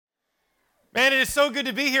Man, it is so good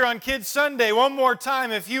to be here on Kids Sunday. One more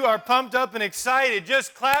time, if you are pumped up and excited,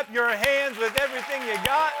 just clap your hands with everything you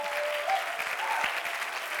got.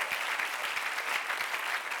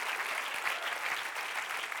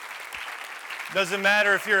 Doesn't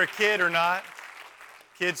matter if you're a kid or not.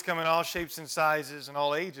 Kids come in all shapes and sizes and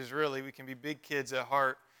all ages, really. We can be big kids at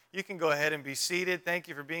heart. You can go ahead and be seated. Thank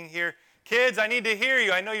you for being here. Kids, I need to hear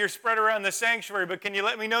you. I know you're spread around the sanctuary, but can you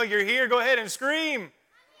let me know you're here? Go ahead and scream.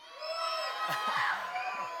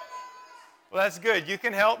 Well, that's good. You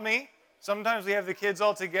can help me. Sometimes we have the kids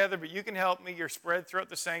all together, but you can help me. You're spread throughout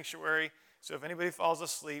the sanctuary. So if anybody falls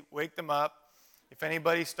asleep, wake them up. If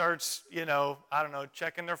anybody starts,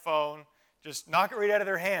 checking their phone, just knock it right out of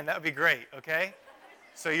their hand. That would be great, okay?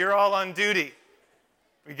 So you're all on duty.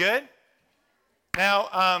 We good? Now,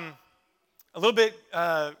 a little bit,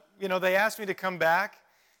 they asked me to come back,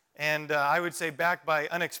 and I would say back by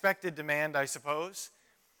unexpected demand, I suppose.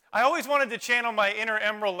 I always wanted to channel my inner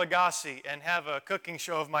Emeril Lagasse and have a cooking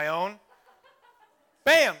show of my own.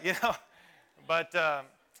 Bam, But the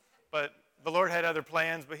Lord had other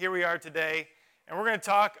plans, but here we are today, and we're going to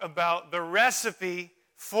talk about the recipe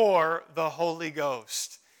for the Holy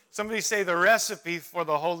Ghost. Somebody say the recipe for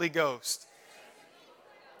the Holy Ghost.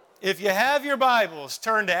 If you have your Bibles,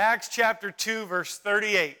 turn to Acts chapter 2, verse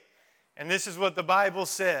 38. And this is what the Bible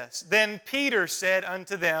says. Then Peter said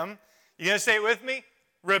unto them, you going to say it with me?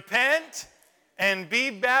 Repent and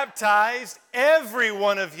be baptized, every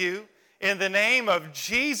one of you, in the name of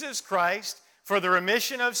Jesus Christ for the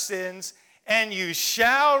remission of sins, and you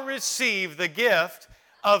shall receive the gift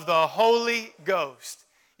of the Holy Ghost.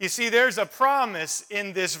 You see, there's a promise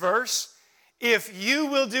in this verse. If you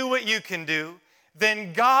will do what you can do,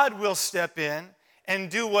 then God will step in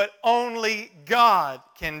and do what only God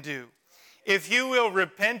can do. If you will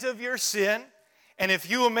repent of your sin, and if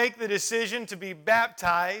you will make the decision to be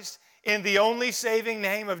baptized in the only saving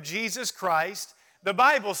name of Jesus Christ, the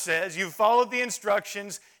Bible says you've followed the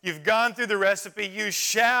instructions, you've gone through the recipe, you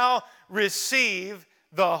shall receive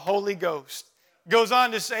the Holy Ghost. It goes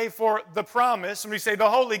on to say for the promise, when we say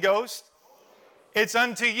the Holy Ghost, it's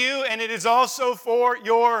unto you, and it is also for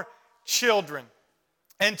your children,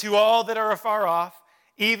 and to all that are afar off,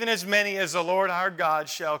 even as many as the Lord our God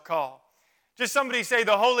shall call. Just somebody say,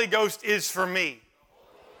 the Holy Ghost is for me.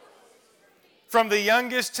 From the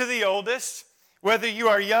youngest to the oldest, whether you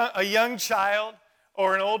are a young child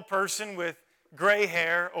or an old person with gray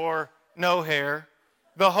hair or no hair,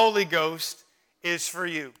 the Holy Ghost is for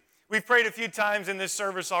you. We've prayed a few times in this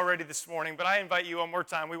service already this morning, but I invite you one more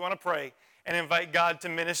time. We want to pray and invite God to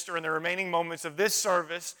minister in the remaining moments of this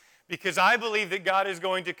service, because I believe that God is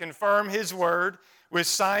going to confirm His word with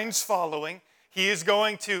signs following. He is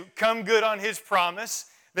going to come good on His promise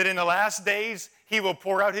that in the last days He will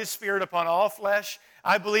pour out His Spirit upon all flesh.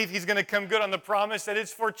 I believe He's going to come good on the promise that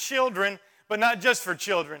it's for children, but not just for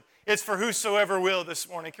children. It's for whosoever will this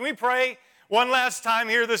morning. Can we pray one last time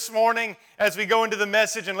here this morning as we go into the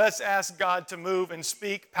message, and let's ask God to move and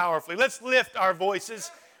speak powerfully. Let's lift our voices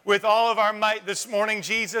with all of our might this morning.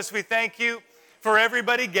 Jesus, we thank you for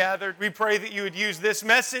everybody gathered. We pray that you would use this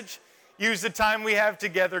message, use the time we have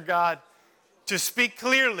together, God, to speak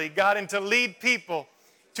clearly, God, and to lead people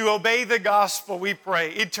to obey the gospel, we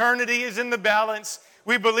pray. Eternity is in the balance.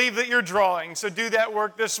 We believe that you're drawing. So do that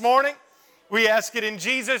work this morning. We ask it in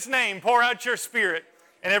Jesus' name. Pour out your Spirit.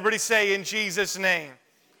 And everybody say, in Jesus' name.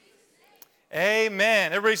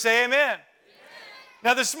 Amen. Everybody say amen. Amen.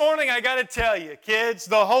 Now this morning I got to tell you, kids,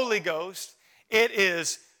 the Holy Ghost, it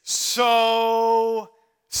is so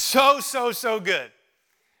good.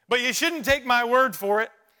 But you shouldn't take my word for it.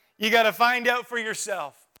 You got to find out for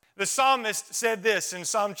yourself. The psalmist said this in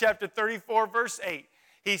Psalm chapter 34, verse 8.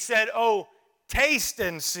 He said, oh, taste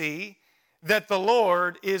and see that the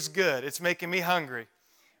Lord is good. It's making me hungry.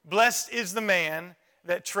 Blessed is the man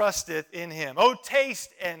that trusteth in Him. Oh,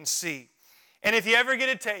 taste and see. And if you ever get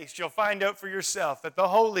a taste, you'll find out for yourself that the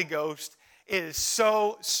Holy Ghost is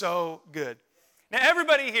so good. Now,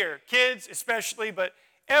 everybody here, kids especially, but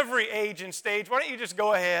every age and stage, why don't you just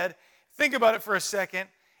go ahead, think about it for a second,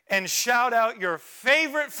 and shout out your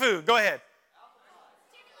favorite food. Go ahead.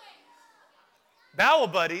 Bowel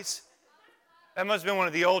Buddies. That must have been one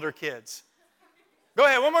of the older kids. Go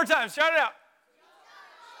ahead, one more time. Shout it out.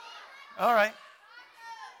 All right.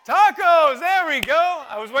 Tacos. There we go.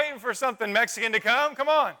 I was waiting for something Mexican to come. Come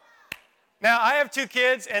on. Now, I have two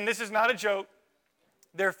kids, and this is not a joke.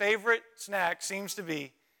 Their favorite snack seems to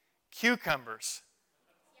be cucumbers.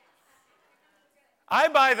 I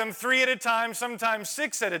buy them 3 at a time, sometimes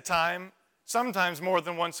 6 at a time, sometimes more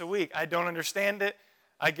than once a week. I don't understand it.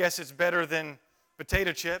 I guess it's better than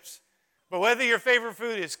potato chips. But whether your favorite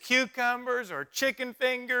food is cucumbers or chicken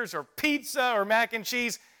fingers or pizza or mac and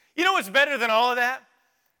cheese, you know what's better than all of that?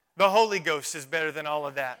 The Holy Ghost is better than all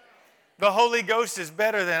of that. The Holy Ghost is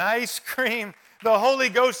better than ice cream. The Holy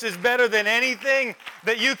Ghost is better than anything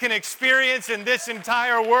that you can experience in this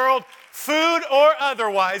entire world, food or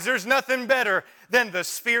otherwise. There's nothing better than the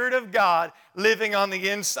Spirit of God living on the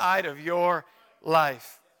inside of your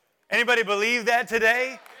life. Anybody believe that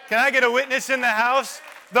today? Can I get a witness in the house?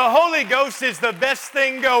 The Holy Ghost is the best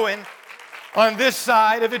thing going on this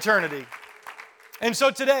side of eternity. And so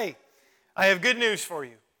today, I have good news for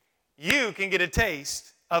you. You can get a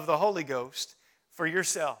taste of the Holy Ghost for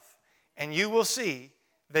yourself, and you will see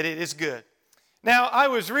that it is good. Now, I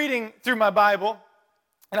was reading through my Bible,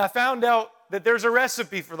 and I found out that there's a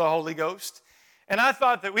recipe for the Holy Ghost, and I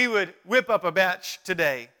thought that we would whip up a batch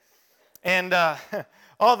today. And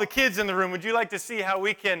all the kids in the room, would you like to see how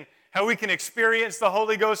we can experience the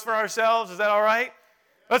Holy Ghost for ourselves? Is that all right?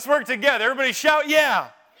 Let's work together. Everybody shout, yeah.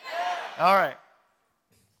 Yeah. All right.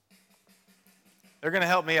 They're going to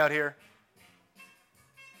help me out here.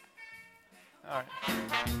 All right.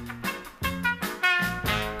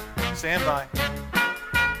 Stand by.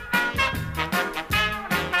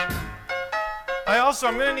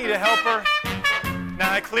 I'm going to need a helper.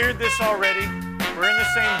 Now, I cleared this already. We're in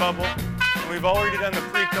the same bubble. And we've already done the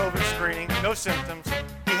pre-COVID screening. No symptoms.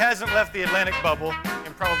 He hasn't left the Atlantic bubble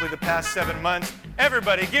in probably the past 7 months.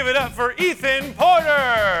 Everybody give it up for Ethan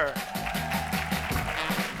Porter.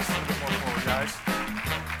 Just a little bit more forward, guys.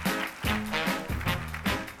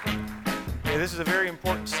 Okay, this is a very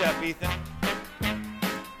important step, Ethan.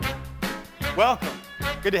 Welcome.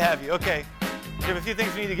 Good to have you. Okay. We have a few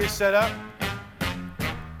things we need to get set up.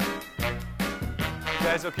 You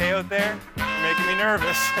guys okay out there? You're making me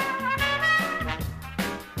nervous.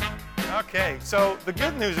 Okay, so the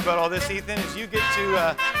good news about all this, Ethan, is you get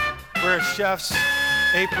to wear a chef's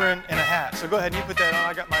apron and a hat. So go ahead and you put that on.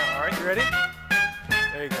 I got mine on. All right, you ready?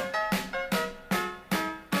 There you go.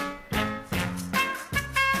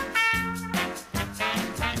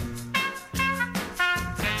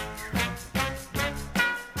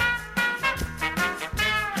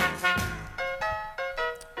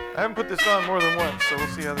 I haven't put this on more than once, so we'll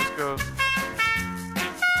see how this goes.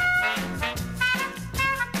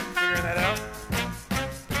 Figuring that out?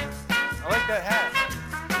 I like that hat.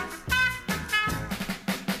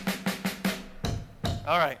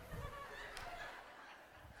 All right.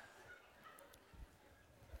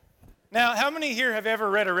 Now, how many here have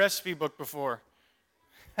ever read a recipe book before?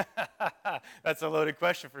 That's a loaded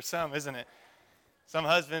question for some, isn't it? Some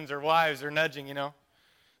husbands or wives are nudging, you know.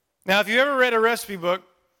 Now, if you ever read a recipe book,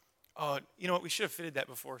 oh, you know what? We should have fitted that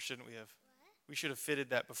before, shouldn't we have? What? We should have fitted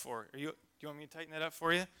that before. Do you want me to tighten that up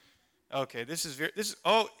for you? Okay,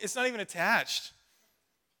 oh, it's not even attached.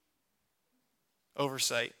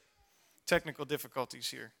 Oversight. Technical difficulties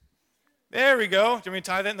here. There we go. Do you want me to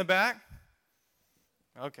tie that in the back?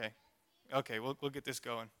 Okay. Okay, we'll get this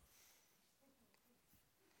going.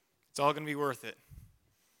 It's all going to be worth it.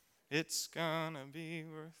 It's going to be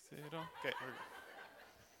worth it all. Okay, here we go.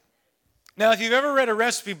 Now, if you've ever read a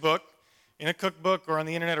recipe book, in a cookbook or on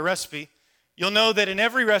the internet, a recipe, you'll know that in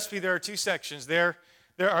every recipe there are two sections. There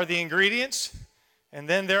are the ingredients, and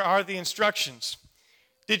then there are the instructions.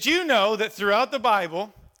 Did you know that throughout the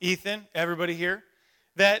Bible, Ethan, everybody here,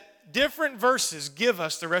 that different verses give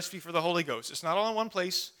us the recipe for the Holy Ghost? It's not all in one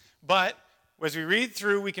place, but as we read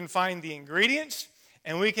through, we can find the ingredients,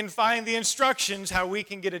 and we can find the instructions, how we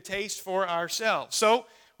can get a taste for ourselves. So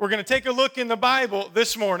we're going to take a look in the Bible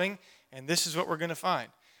this morning, and this is what we're going to find.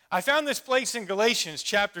 I found this place in Galatians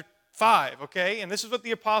chapter 5, okay? And this is what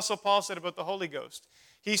the Apostle Paul said about the Holy Ghost.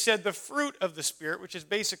 He said the fruit of the Spirit, which is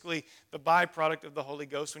basically the byproduct of the Holy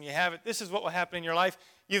Ghost. When you have it, this is what will happen in your life.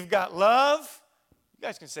 You've got love. You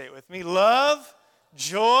guys can say it with me. Love,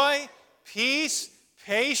 joy, peace,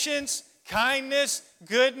 patience, kindness,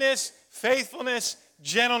 goodness, faithfulness,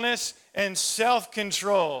 gentleness, and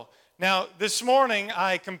self-control. Now, this morning,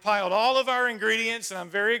 I compiled all of our ingredients, and I'm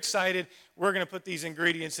very excited. We're going to put these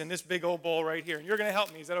ingredients in this big old bowl right here, and you're going to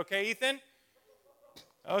help me. Is that okay, Ethan?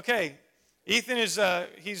 Okay. Ethan is,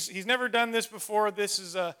 he's never done this before. This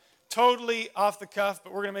is totally off the cuff,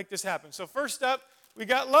 but we're going to make this happen. So first up, we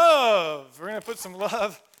got love. We're going to put some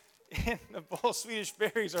love in the bowl. Swedish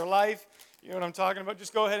berries are life. You know what I'm talking about?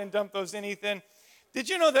 Just go ahead and dump those in, Ethan. Did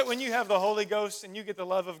you know that when you have the Holy Ghost and you get the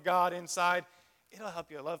love of God inside, it'll help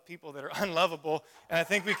you love people that are unlovable, and I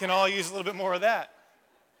think we can all use a little bit more of that.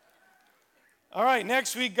 All right,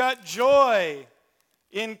 next we got joy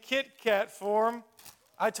in Kit Kat form.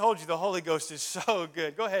 I told you the Holy Ghost is so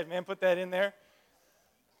good. Go ahead, man, put that in there.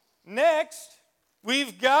 Next,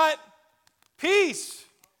 we've got Peace.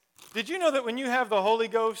 Did you know that when you have the Holy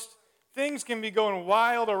Ghost, things can be going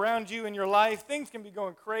wild around you in your life. Things can be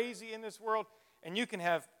going crazy in this world. And you can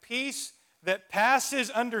have peace that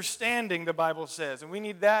passes understanding, the Bible says. And we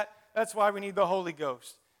need that. That's why we need the Holy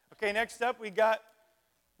Ghost. Okay, next up we got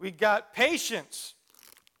patience.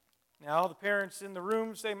 Now, all the parents in the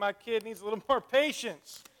room say, my kid needs a little more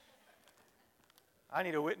patience. I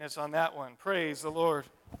need a witness on that one. Praise the Lord.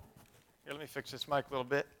 Here, let me fix this mic a little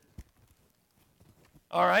bit.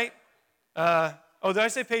 All right. Did I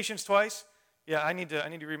say patience twice? Yeah, I need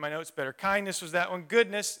to read my notes better. Kindness was that one.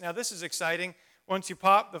 Goodness. Now, this is exciting. Once you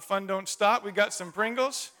pop, the fun don't stop. We got some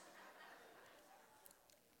Pringles.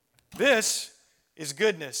 This is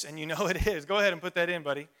goodness, and you know it is. Go ahead and put that in,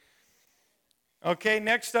 buddy. Okay,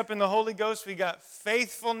 next up in the Holy Ghost, we got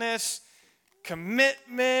faithfulness,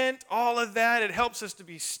 commitment, all of that. It helps us to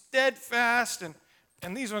be steadfast,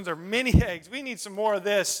 and these ones are mini eggs. We need some more of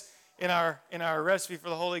this in our recipe for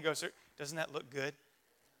the Holy Ghost. Doesn't that look good?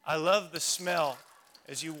 I love the smell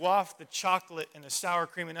as you waft the chocolate and the sour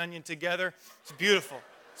cream and onion together. It's beautiful.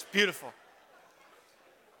 It's beautiful.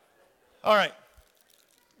 All right.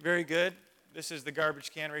 Very good. This is the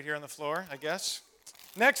garbage can right here on the floor, I guess.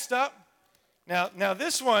 Next up, now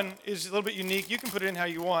this one is a little bit unique. You can put it in how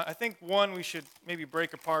you want. I think one we should maybe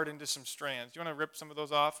break apart into some strands. You want to rip some of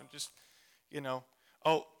those off and just,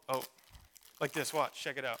 like this. Watch.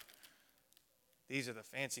 Check it out. These are the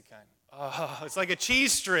fancy kind. Oh, it's like a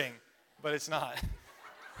cheese string, but it's not.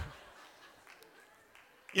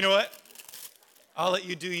 You know what? I'll let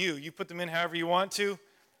you do you. You put them in however you want to.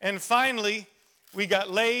 And finally, we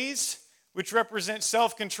got Lay's, which represents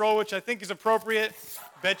self-control, which I think is appropriate.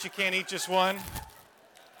 Bet you can't eat just one.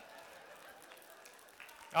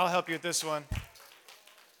 I'll help you with this one.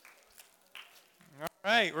 All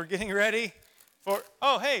right, we're getting ready for,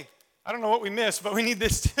 I don't know what we missed, but we need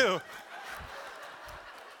this too.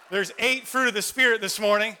 There's 8 fruit of the Spirit this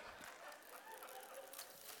morning.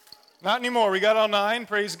 Not anymore. We got all 9.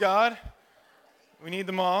 Praise God. We need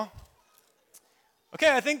them all.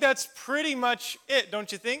 Okay, I think that's pretty much it,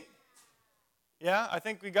 don't you think? Yeah, I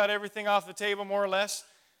think we got everything off the table more or less.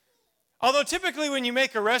 Although typically when you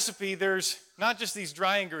make a recipe, there's not just these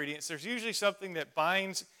dry ingredients. There's usually something that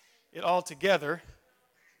binds it all together.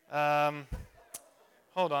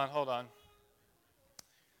 Hold on.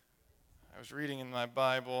 I was reading in my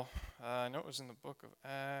Bible. I know it was in the book of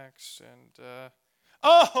Acts. And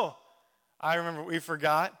I remember what we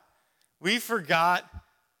forgot. We forgot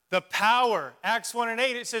the power. Acts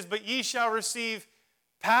 1:8, it says, but ye shall receive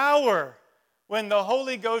power when the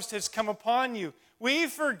Holy Ghost has come upon you. We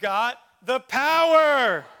forgot the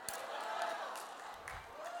power.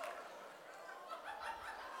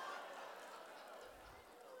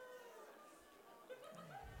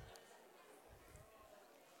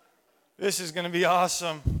 This is going to be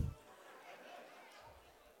awesome.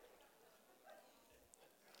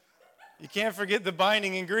 You can't forget the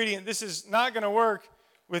binding ingredient. This is not going to work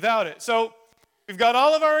without it. So we've got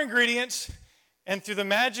all of our ingredients, and through the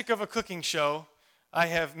magic of a cooking show, I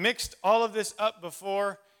have mixed all of this up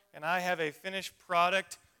before, and I have a finished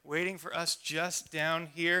product waiting for us just down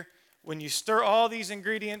here. When you stir all these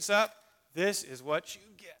ingredients up, this is what you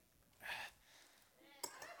get.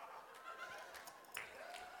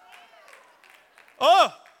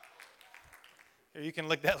 Oh! Here, you can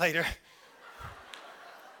lick that later.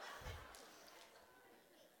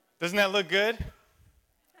 Doesn't that look good?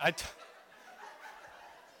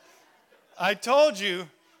 I told you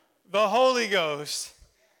the Holy Ghost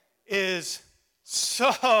is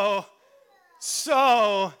so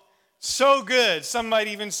good. Some might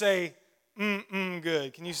even say,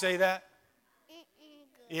 good. Can you say that? Good.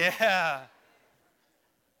 Yeah.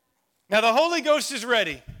 Now the Holy Ghost is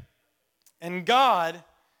ready, and God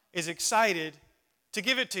is excited to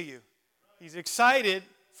give it to you. He's excited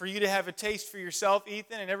for you to have a taste for yourself,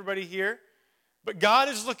 Ethan, and everybody here. But God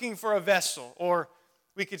is looking for a vessel, or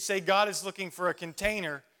we could say God is looking for a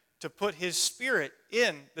container to put His Spirit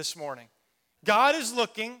in this morning. God is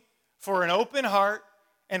looking for an open heart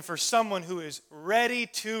and for someone who is ready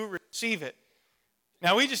to receive it.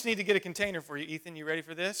 Now, we just need to get a container for you. Ethan, you ready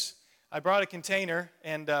for this? I brought a container,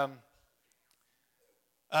 and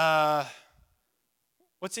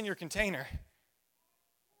what's in your container?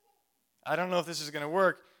 I don't know if this is going to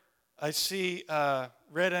work. I see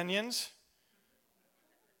red onions.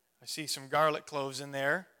 I see some garlic cloves in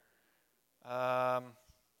there.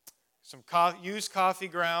 Some used coffee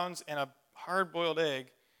grounds and a hard-boiled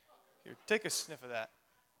egg. Here, take a sniff of that.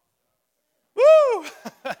 Woo!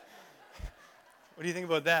 What do you think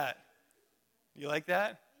about that? You like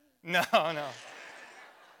that? No.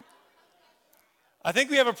 I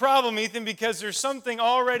think we have a problem, Ethan, because there's something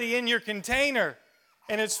already in your container,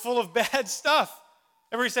 and it's full of bad stuff.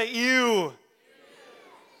 Everybody say, ew.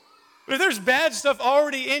 But if there's bad stuff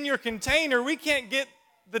already in your container, we can't get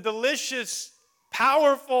the delicious,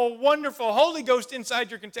 powerful, wonderful Holy Ghost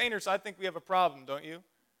inside your container, so I think we have a problem, don't you?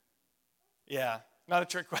 Yeah, not a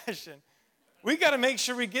trick question. We got to make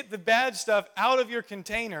sure we get the bad stuff out of your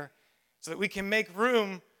container so that we can make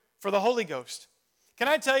room for the Holy Ghost. Can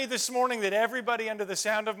I tell you this morning that everybody under the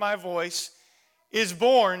sound of my voice is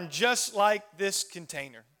born just like this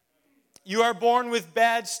container? You are born with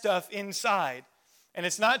bad stuff inside. And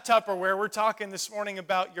it's not Tupperware. We're talking this morning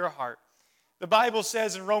about your heart. The Bible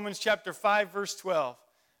says in Romans chapter 5, verse 12,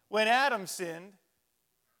 when Adam sinned,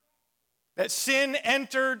 that sin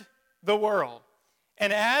entered the world.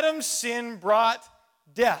 And Adam's sin brought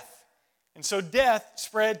death. And so death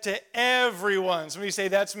spread to everyone. Somebody say,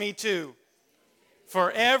 that's me too. For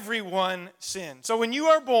everyone sinned. So when you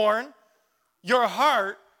are born, your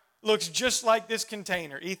heart looks just like this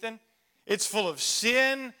container, Ethan. It's full of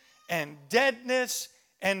sin and deadness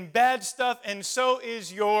and bad stuff, and so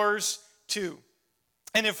is yours too.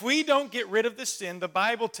 And if we don't get rid of the sin, the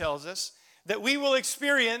Bible tells us that we will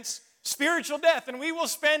experience spiritual death, and we will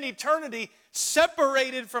spend eternity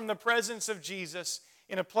separated from the presence of Jesus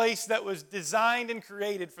in a place that was designed and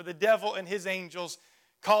created for the devil and his angels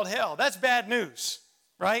called hell. That's bad news,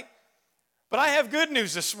 right? But I have good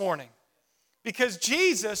news this morning, because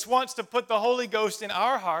Jesus wants to put the Holy Ghost in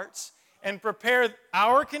our hearts and prepare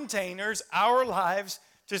our containers, our lives,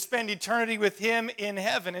 to spend eternity with Him in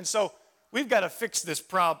heaven. And so we've got to fix this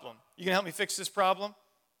problem. You can help me fix this problem?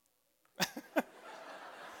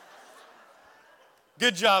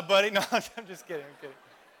 Good job, buddy. No, I'm just kidding. I'm kidding.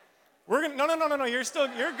 We're gonna no.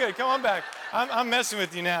 You're good. Come on back. I'm messing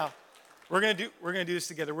with you now. We're gonna do this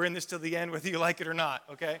together. We're in this till the end, whether you like it or not.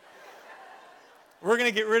 Okay? We're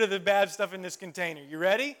gonna get rid of the bad stuff in this container. You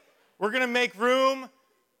ready? We're gonna make room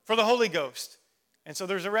for the Holy Ghost. And so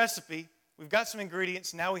there's a recipe. We've got some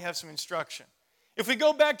ingredients. Now we have some instruction. If we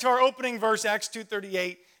go back to our opening verse, Acts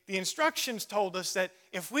 2:38, the instructions told us that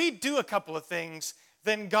if we do a couple of things,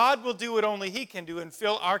 then God will do what only He can do and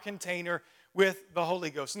fill our container with the Holy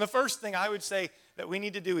Ghost. And the first thing I would say that we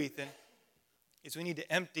need to do, Ethan, is we need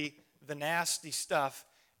to empty the nasty stuff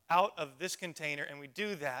out of this container, and we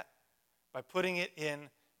do that by putting it in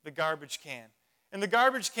the garbage can. And the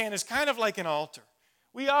garbage can is kind of like an altar.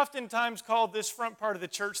 We oftentimes call this front part of the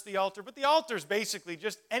church the altar, but the altar is basically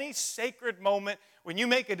just any sacred moment when you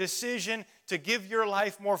make a decision to give your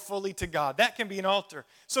life more fully to God. That can be an altar.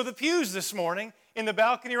 So the pews this morning, in the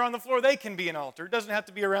balcony or on the floor, they can be an altar. It doesn't have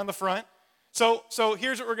to be around the front. So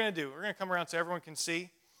here's what we're going to do. We're going to come around so everyone can see.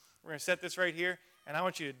 We're going to set this right here, and I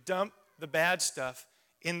want you to dump the bad stuff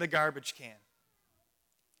in the garbage can.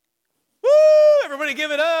 Woo! Everybody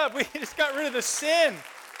give it up. We just got rid of the sin.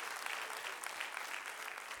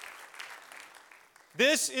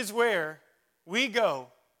 This is where we go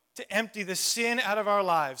to empty the sin out of our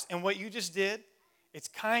lives. And what you just did, it's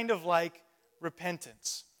kind of like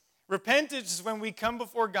repentance. Repentance is when we come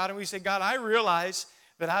before God and we say, God, I realize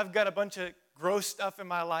that I've got a bunch of gross stuff in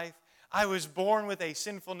my life. I was born with a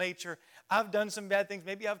sinful nature. I've done some bad things.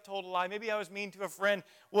 Maybe I've told a lie. Maybe I was mean to a friend.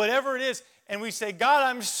 Whatever it is. And we say, God,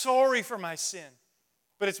 I'm sorry for my sin.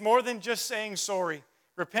 But it's more than just saying sorry.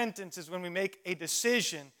 Repentance is when we make a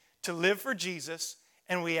decision to live for Jesus,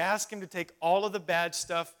 and we ask Him to take all of the bad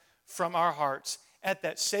stuff from our hearts at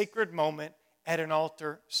that sacred moment at an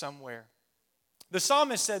altar somewhere. The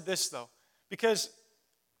psalmist said this, though, because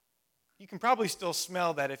you can probably still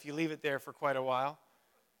smell that if you leave it there for quite a while.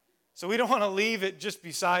 So we don't want to leave it just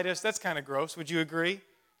beside us. That's kind of gross. Would you agree?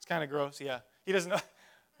 It's kind of gross, yeah. He doesn't know.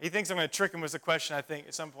 He thinks I'm going to trick him was the question, I think,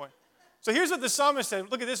 at some point. So here's what the psalmist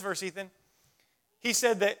said. Look at this verse, Ethan. He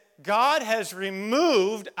said that God has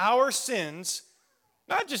removed our sins,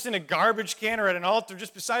 not just in a garbage can or at an altar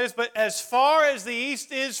just beside us, but as far as the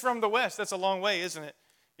east is from the west. That's a long way, isn't it?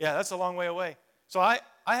 Yeah, that's a long way away. So I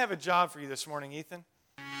have a job for you this morning, Ethan.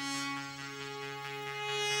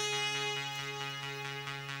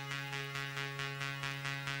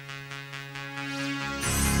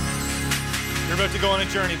 You're about to go on a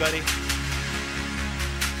journey, buddy. Be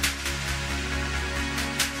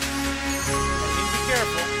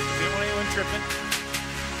careful, because you don't want anyone tripping.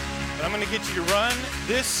 But I'm going to get you to run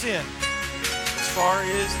this sin as far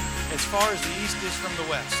as the east is from the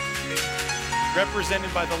west,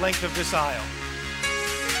 represented by the length of this aisle.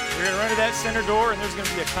 We're going to run to that center door, and there's going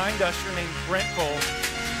to be a kind usher named Brent Cole,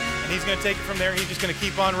 and he's going to take it from there, and he's just going to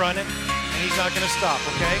keep on running, and he's not going to stop,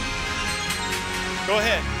 okay? Go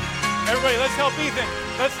ahead. Everybody, let's help Ethan.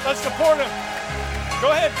 Let's support him.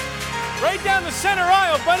 Go ahead. Right down the center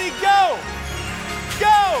aisle, buddy. Go.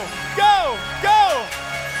 Go. Go. Go.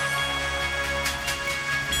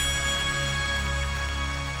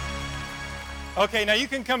 Okay, now you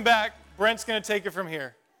can come back. Brent's going to take it from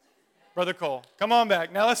here. Brother Cole, come on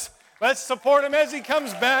back. Now let's support him as he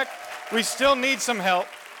comes back. We still need some help.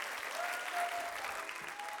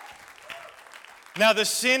 Now the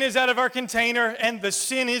sin is out of our container and the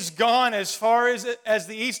sin is gone as far as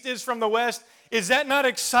the east is from the west. Is that not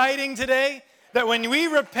exciting today? That when we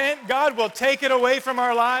repent, God will take it away from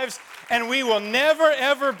our lives and we will never,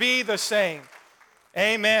 ever be the same.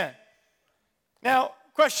 Amen. Now,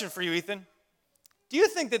 question for you, Ethan. Do you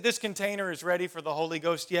think that this container is ready for the Holy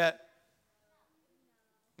Ghost yet?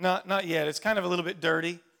 Not yet. It's kind of a little bit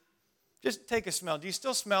dirty. Just take a smell. Do you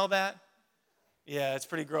still smell that? Yeah, it's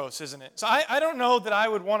pretty gross, isn't it? So I don't know that I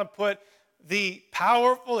would want to put the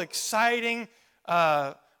powerful, exciting,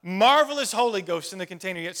 marvelous Holy Ghost in the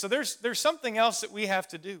container yet. So there's something else that we have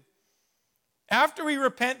to do. After we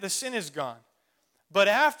repent, the sin is gone. But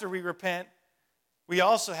after we repent, we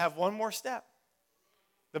also have one more step.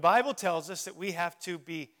 The Bible tells us that we have to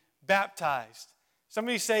be baptized.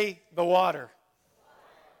 Somebody say the water.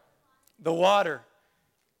 The water.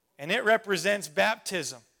 And it represents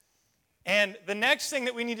baptism. And the next thing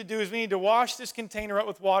that we need to do is we need to wash this container out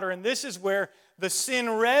with water. And this is where the sin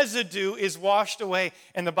residue is washed away.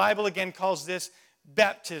 And the Bible again calls this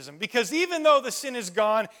baptism. Because even though the sin is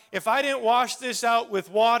gone, if I didn't wash this out with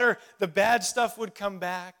water, the bad stuff would come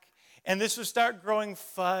back. And this would start growing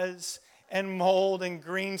fuzz and mold and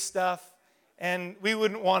green stuff. And we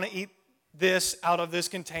wouldn't want to eat this out of this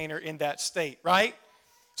container in that state, right?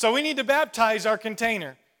 So we need to baptize our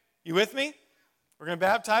container. You with me? We're going to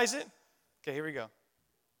baptize it? Okay, here we go.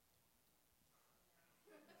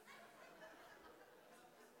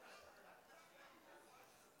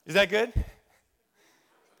 Is that good?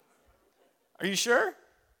 Are you sure?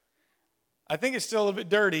 I think it's still a little bit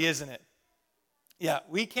dirty, isn't it? Yeah,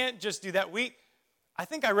 we can't just do that. I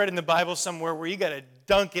think I read in the Bible somewhere where you got to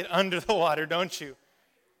dunk it under the water, don't you?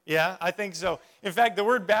 Yeah, I think so. In fact, the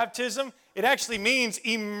word baptism, it actually means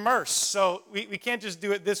immerse. So we can't just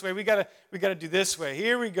do it this way. We got to do this way.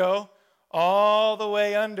 Here we go. All the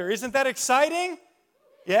way under. Isn't that exciting?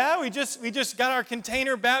 Yeah, we just got our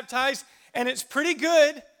container baptized and it's pretty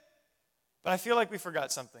good. But I feel like we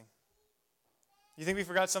forgot something. You think we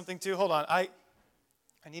forgot something too? Hold on. I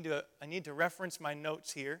need to reference my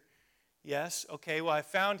notes here. Yes. Okay. Well, I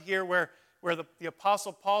found here where the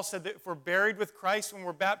Apostle Paul said that if we're buried with Christ when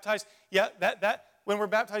we're baptized, yeah, that when we're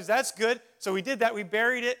baptized, that's good. So we did that. We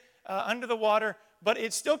buried it under the water, but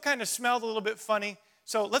it still kind of smelled a little bit funny.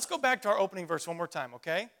 So let's go back to our opening verse one more time,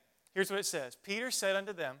 okay? Here's what it says. Peter said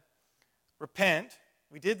unto them, repent.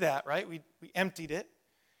 We did that, right? We emptied it.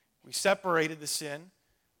 We separated the sin.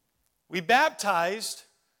 We baptized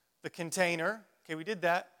the container. Okay, we did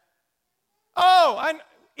that. Oh,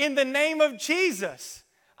 in the name of Jesus.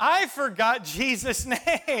 I forgot Jesus'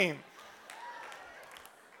 name.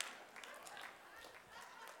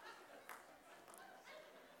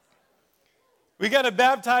 We got to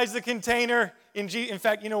baptize the container in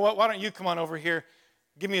fact, you know what? Why don't you come on over here?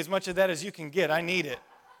 Give me as much of that as you can get. I need it.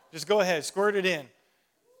 Just go ahead. Squirt it in.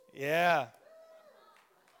 Yeah.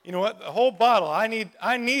 You know what? The whole bottle. I need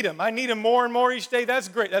them. I need them more and more each day. That's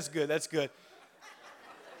great. That's good. That's good.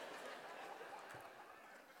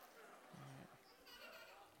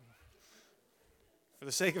 For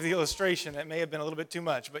the sake of the illustration, that may have been a little bit too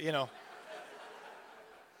much, but you know.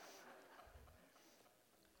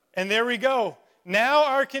 And there we go. Now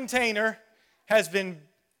our container has been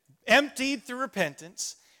emptied through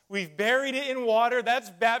repentance. We've buried it in water. That's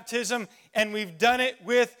baptism. And we've done it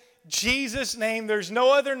with Jesus' name. There's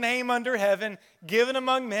no other name under heaven given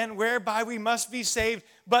among men whereby we must be saved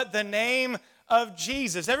but the name of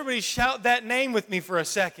Jesus. Everybody shout that name with me for a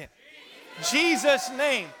second. Jesus'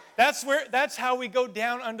 name. That's how we go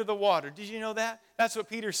down under the water. Did you know that? That's what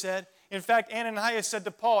Peter said. In fact, Ananias said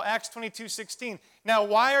to Paul, Acts 22:16, now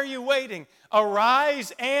why are you waiting?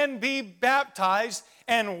 Arise and be baptized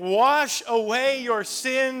and wash away your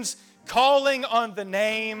sins, calling on the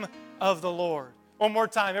name of the Lord. One more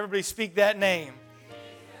time, everybody speak that name.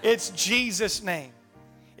 It's Jesus' name.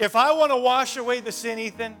 If I want to wash away the sin,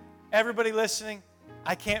 Ethan, everybody listening,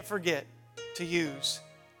 I can't forget to use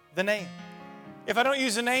the name. If I don't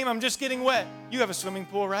use the name, I'm just getting wet. You have a swimming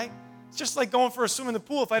pool, right? It's just like going for a swim in the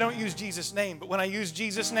pool if I don't use Jesus' name. But when I use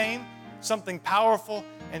Jesus' name, something powerful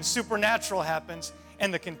and supernatural happens.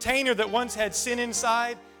 And the container that once had sin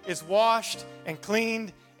inside is washed and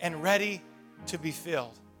cleaned and ready to be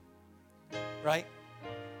filled. Right?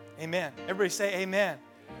 Amen. Everybody say amen.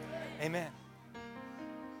 Amen.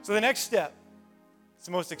 So the next step, it's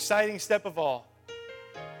the most exciting step of all,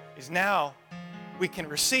 is now we can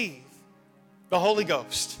receive the Holy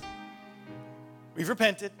Ghost. We've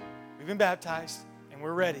repented, we've been baptized, and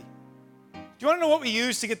we're ready. Do you want to know what we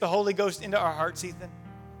use to get the Holy Ghost into our hearts, Ethan?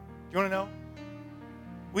 Do you want to know?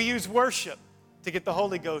 We use worship to get the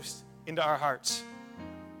Holy Ghost into our hearts.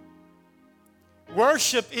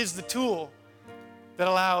 Worship is the tool that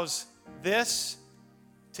allows this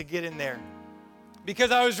to get in there.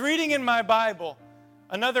 Because I was reading in my Bible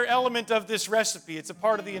another element of this recipe. It's a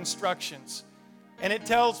part of the instructions. And it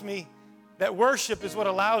tells me that worship is what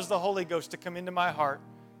allows the Holy Ghost to come into my heart.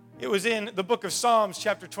 It was in the book of Psalms,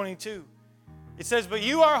 chapter 22. It says, "But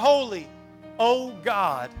you are holy, O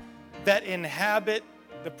God, that inhabit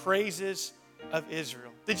the praises of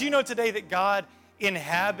Israel." Did you know today that God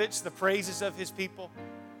inhabits the praises of his people?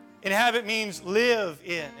 Inhabit means live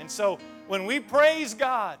in. And so when we praise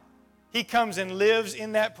God, he comes and lives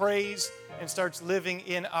in that praise and starts living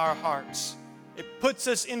in our hearts. It puts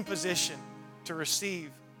us in position to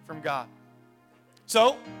receive from God.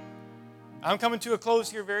 So, I'm coming to a close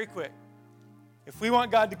here very quick. If we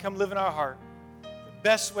want God to come live in our heart, the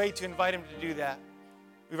best way to invite him to do that,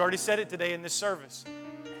 we've already said it today in this service,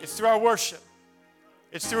 it's through our worship.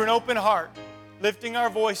 It's through an open heart, lifting our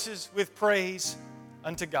voices with praise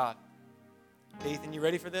unto God. Ethan, you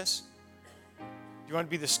ready for this? Do you want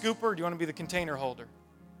to be the scooper or do you want to be the container holder?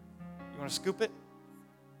 You want to scoop it?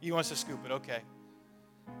 You want us to scoop it, okay.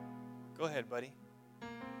 Go ahead, buddy.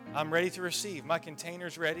 I'm ready to receive. My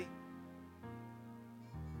container's ready.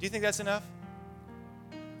 Do you think that's enough?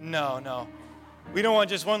 No. We don't want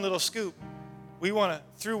just one little scoop. We want to,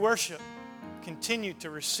 through worship, continue to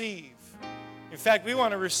receive. In fact, we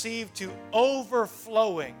want to receive to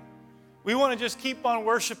overflowing. We want to just keep on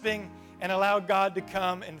worshiping and allow God to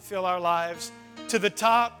come and fill our lives to the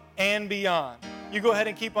top and beyond. You go ahead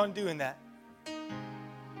and keep on doing that.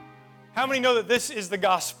 How many know that this is the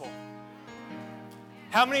gospel?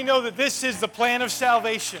 How many know that this is the plan of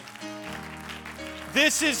salvation?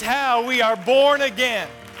 This is how we are born again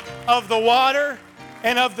of the water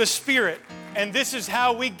and of the Spirit. And this is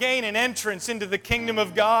how we gain an entrance into the kingdom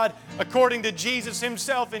of God according to Jesus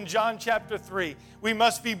himself in John chapter 3. We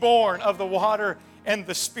must be born of the water and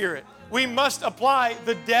the Spirit. We must apply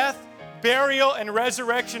the death, burial, and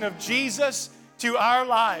resurrection of Jesus to our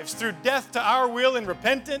lives through death to our will and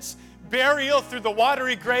repentance, burial through the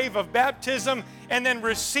watery grave of baptism, and then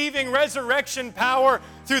receiving resurrection power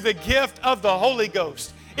through the gift of the Holy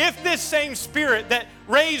Ghost. If this same Spirit that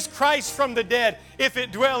raised Christ from the dead, if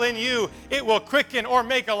it dwell in you, it will quicken or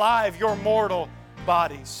make alive your mortal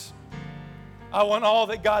bodies. I want all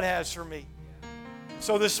that God has for me.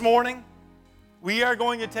 So this morning, we are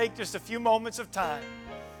going to take just a few moments of time,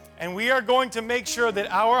 and we are going to make sure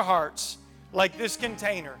that our hearts, like this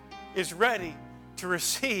container, is ready to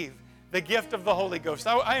receive the gift of the Holy Ghost.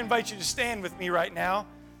 I invite you to stand with me right now.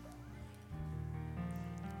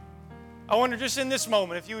 I wonder just in this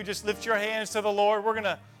moment, if you would just lift your hands to the Lord. We're going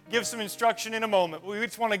to give some instruction in a moment. We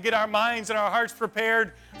just want to get our minds and our hearts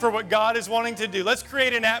prepared for what God is wanting to do. Let's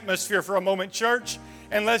create an atmosphere for a moment, church,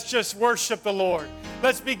 and let's just worship the Lord.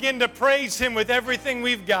 Let's begin to praise him with everything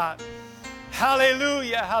we've got.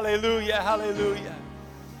 Hallelujah, hallelujah, hallelujah.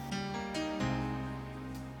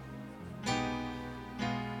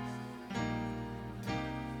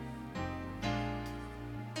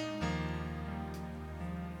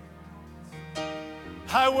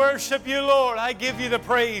 I worship you, Lord. I give you the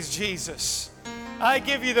praise, Jesus. I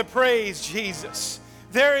give you the praise, Jesus.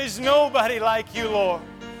 There is nobody like you, Lord.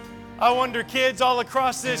 I wonder, kids all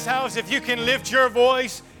across this house, if you can lift your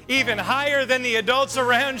voice even higher than the adults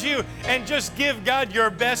around you and just give God your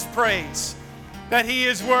best praise that he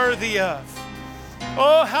is worthy of.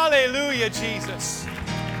 Oh, hallelujah, Jesus.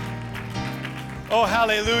 Oh,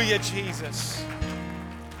 hallelujah, Jesus.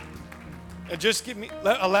 Now just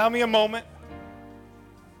allow me a moment.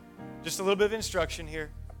 Just a little bit of instruction here.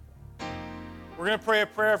 We're going to pray a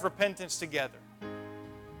prayer of repentance together.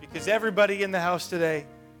 Because everybody in the house today,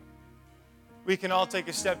 we can all take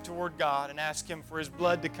a step toward God and ask him for his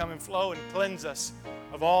blood to come and flow and cleanse us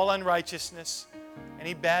of all unrighteousness,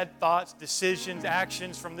 any bad thoughts, decisions,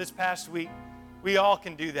 actions from this past week. We all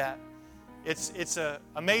can do that. It's a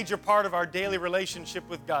major part of our daily relationship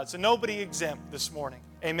with God. So nobody exempt this morning.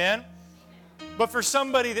 Amen? But for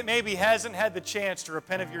somebody that maybe hasn't had the chance to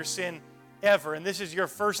repent of your sin ever, and this is your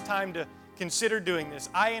first time to consider doing this,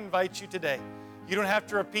 I invite you today. You don't have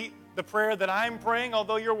to repeat the prayer that I'm praying,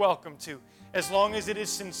 although you're welcome to, as long as it is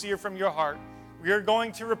sincere from your heart. We are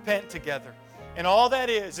going to repent together. And all that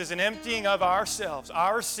is an emptying of ourselves,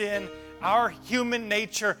 our sin, our human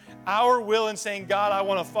nature, our will, and saying, God, I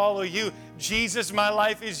want to follow you. Jesus, my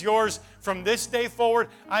life is yours from this day forward.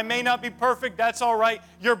 I may not be perfect. That's all right.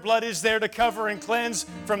 Your blood is there to cover and cleanse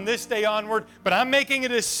from this day onward. But I'm making a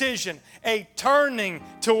decision, a turning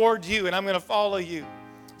toward you, and I'm going to follow you.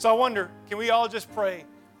 So I wonder, can we all just pray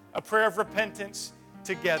a prayer of repentance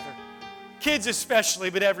together? Kids especially,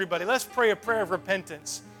 but everybody. Let's pray a prayer of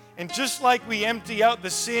repentance. And just like we empty out the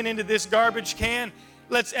sin into this garbage can,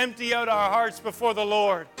 let's empty out our hearts before the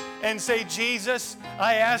Lord and say, Jesus,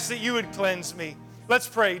 I ask that you would cleanse me. Let's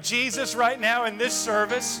pray. Jesus, right now in this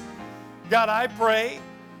service, God, I pray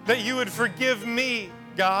that you would forgive me,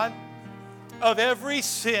 God, of every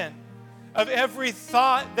sin, of every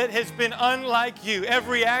thought that has been unlike you,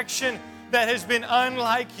 every action that has been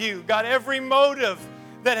unlike you, God, every motive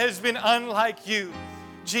that has been unlike you.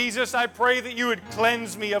 Jesus, I pray that you would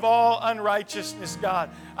cleanse me of all unrighteousness,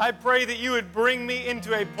 God. I pray that you would bring me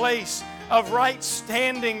into a place of right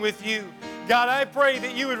standing with you. God, I pray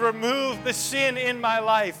that you would remove the sin in my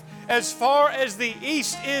life as far as the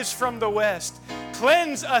east is from the west.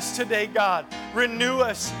 Cleanse us today, God. Renew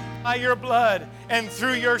us by your blood and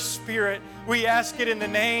through your Spirit. We ask it in the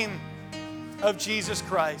name of Jesus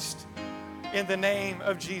Christ. In the name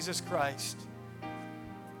of Jesus Christ.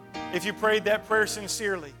 If you prayed that prayer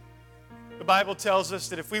sincerely, the Bible tells us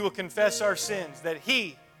that if we will confess our sins, that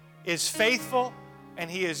He is faithful and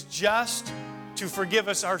He is just to forgive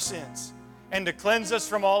us our sins and to cleanse us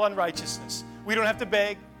from all unrighteousness. We don't have to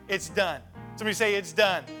beg. It's done. Somebody say, it's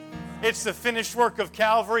done. It's the finished work of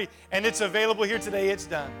Calvary, and it's available here today. It's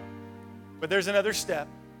done. But there's another step.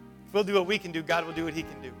 If we'll do what we can do, God will do what He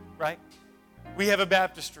can do, right? We have a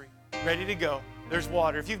baptistry ready to go. There's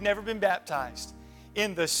water. If you've never been baptized,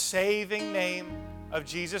 in the saving name of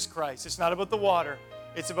Jesus Christ. It's not about the water.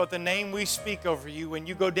 It's about the name we speak over you when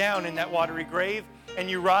you go down in that watery grave and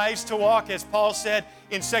you rise to walk, as Paul said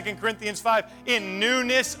in 2 Corinthians 5, in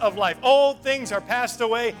newness of life. Old things are passed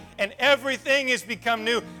away and everything has become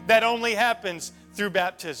new. That only happens through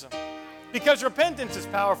baptism. Because repentance is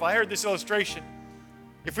powerful. I heard this illustration.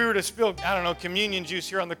 If we were to spill, communion juice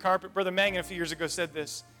here on the carpet, Brother Mangan a few years ago said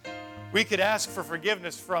this. We could ask for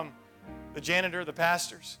forgiveness from the janitor, the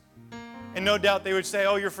pastors. And no doubt they would say,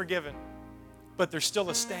 oh, you're forgiven. But there's still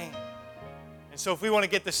a stain. And so if we want to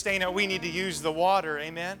get the stain out, we need to use the water,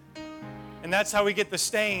 amen? And that's how we get the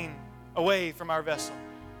stain away from our vessel.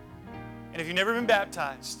 And if you've never been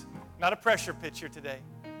baptized, not a pressure pitcher today,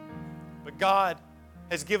 but God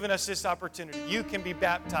has given us this opportunity. You can be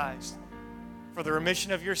baptized for the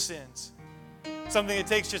remission of your sins. Something that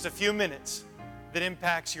takes just a few minutes that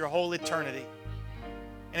impacts your whole eternity.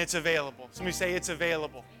 And it's available. Somebody say it's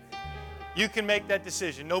available. You can make that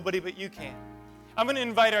decision. Nobody but you can. I'm going to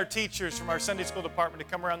invite our teachers from our Sunday school department to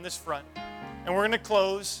come around this front. And we're going to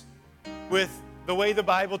close with the way the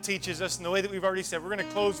Bible teaches us and the way that we've already said. We're going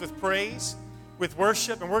to close with praise, with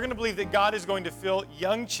worship, and we're going to believe that God is going to fill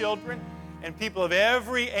young children and people of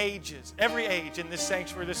every age in this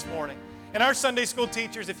sanctuary this morning. And our Sunday school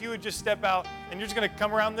teachers, if you would just step out and you're just going to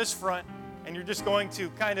come around this front and you're just going to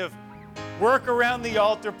kind of work around the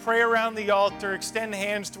altar, pray around the altar, extend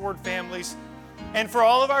hands toward families. And for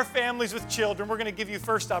all of our families with children, we're going to give you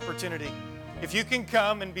first opportunity. If you can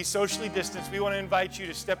come and be socially distanced, we want to invite you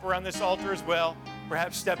to step around this altar as well,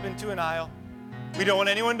 perhaps step into an aisle. We don't want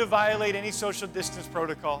anyone to violate any social distance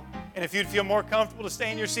protocol. And if you'd feel more comfortable to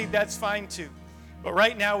stay in your seat, that's fine too. But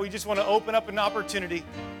right now, we just want to open up an opportunity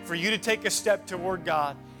for you to take a step toward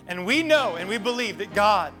God. And we know and we believe that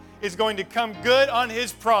God is going to come good on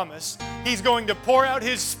His promise. He's going to pour out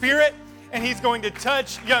His Spirit, and He's going to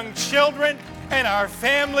touch young children and our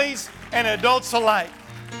families and adults alike.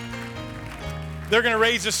 They're going to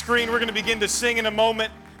raise the screen. We're going to begin to sing in a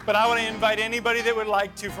moment, but I want to invite anybody that would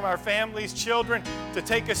like to, from our families, children, to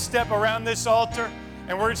take a step around this altar,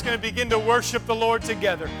 and we're just going to begin to worship the Lord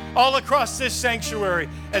together. All across this sanctuary,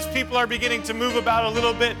 as people are beginning to move about a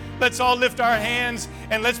little bit, let's all lift our hands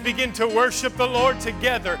and let's begin to worship the Lord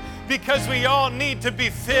together, because we all need to be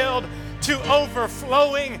filled to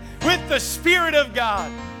overflowing with the Spirit of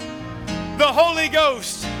God. The Holy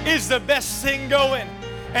Ghost is the best thing going,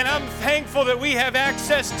 and I'm thankful that we have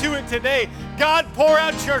access to it today. God, pour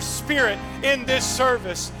out your Spirit in this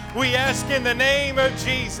service. We ask in the name of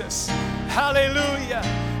Jesus. Hallelujah,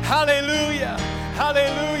 hallelujah,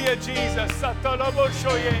 hallelujah, Jesus.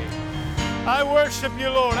 I worship you,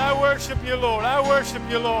 Lord. I worship you, Lord. I worship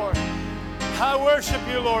you, Lord. I worship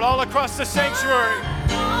you, Lord, all across the sanctuary.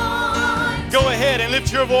 Go ahead and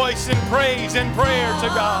lift your voice in praise and prayer to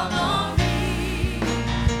God.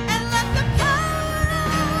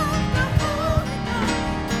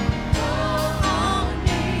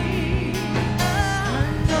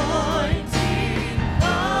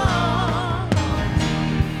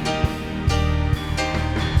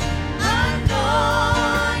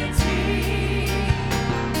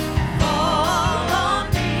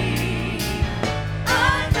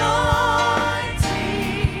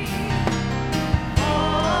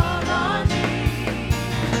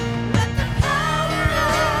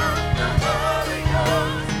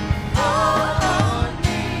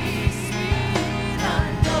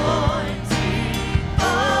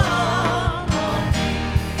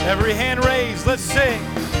 let's sing.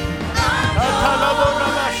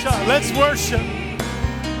 Let's worship.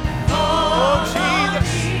 Oh,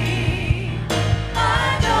 Jesus.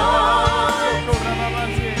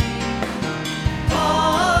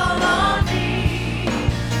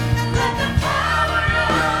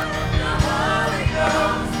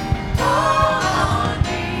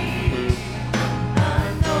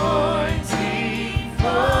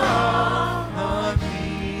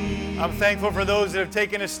 I'm thankful for those that have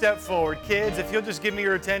taken a step forward. Kids, if you'll just give me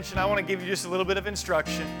your attention, I want to give you just a little bit of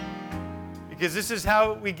instruction. Because this is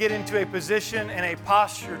how we get into a position and a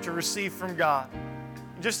posture to receive from God.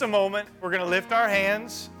 In just a moment, we're going to lift our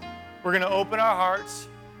hands. We're going to open our hearts.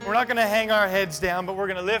 We're not going to hang our heads down, but we're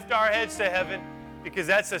going to lift our heads to heaven because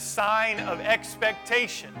that's a sign of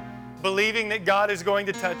expectation, believing that God is going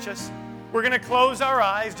to touch us. We're going to close our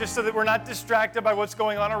eyes just so that we're not distracted by what's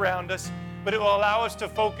going on around us, but it will allow us to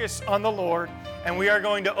focus on the Lord. And we are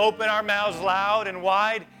going to open our mouths loud and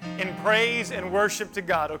wide in praise and worship to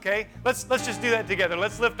God, okay? Let's just do that together.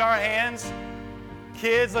 Let's lift our hands.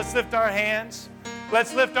 Kids, let's lift our hands.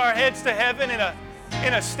 Let's lift our heads to heaven in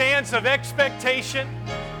a stance of expectation.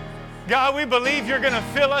 God, we believe you're going to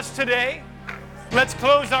fill us today. Let's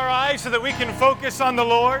close our eyes so that we can focus on the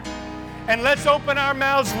Lord. And let's open our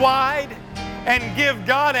mouths wide and give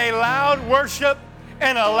God a loud worship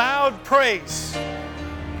and a loud praise.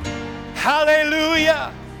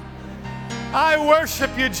 Hallelujah. I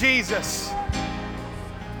worship you, Jesus.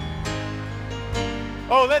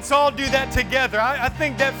 Oh, let's all do that together. I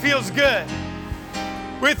think that feels good.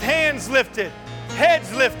 With hands lifted,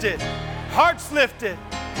 heads lifted, hearts lifted,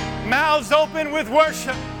 mouths open with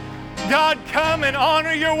worship. God, come and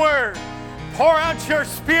honor your word. Pour out your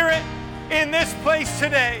spirit in this place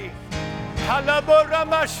today.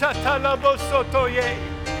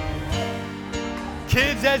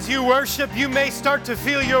 Kids, as you worship, you may start to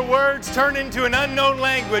feel your words turn into an unknown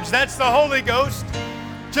language. That's the Holy Ghost.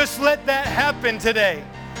 Just let that happen today.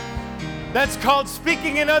 That's called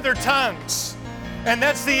speaking in other tongues. And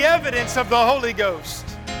that's the evidence of the Holy Ghost.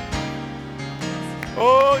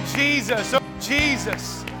 Oh, Jesus. Oh,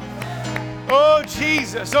 Jesus. Oh,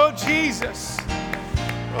 Jesus. Oh, Jesus.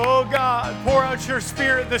 Oh, God, pour out your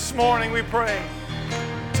spirit this morning, we pray.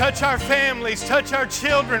 Touch our families, touch our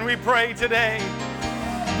children, we pray today.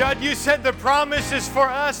 God, you said the promise is for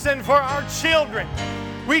us and for our children.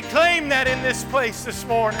 We claim that in this place this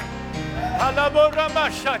morning. I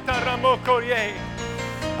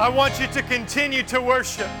want you to continue to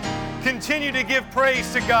worship, continue to give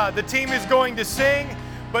praise to God. The team is going to sing,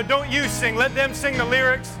 but don't you sing. Let them sing the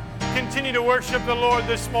lyrics. Continue to worship the Lord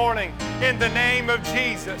this morning in the name of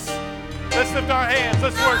Jesus. Let's lift our hands.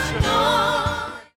 Let's worship.